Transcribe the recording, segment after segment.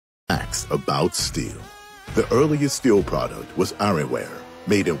facts about steel. The earliest steel product was ironware,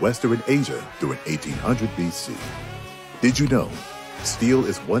 made in Western Asia during 1800 BC. Did you know steel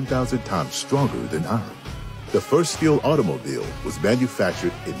is 1,000 times stronger than iron? The first steel automobile was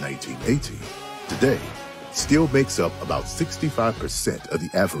manufactured in 1918. Today, steel makes up about 65% of the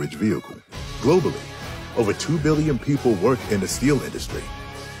average vehicle. Globally, over 2 billion people work in the steel industry.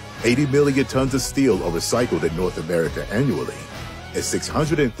 80 million tons of steel are recycled in North America annually, and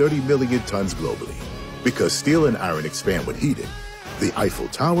 630 million tons globally. Because steel and iron expand when heated, the Eiffel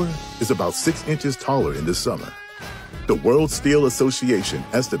Tower is about 6 inches taller in the summer. The World Steel Association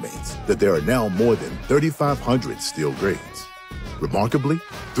estimates that there are now more than 3,500 steel grades. Remarkably,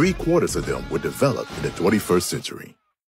 3/4 of them were developed in the 21st century.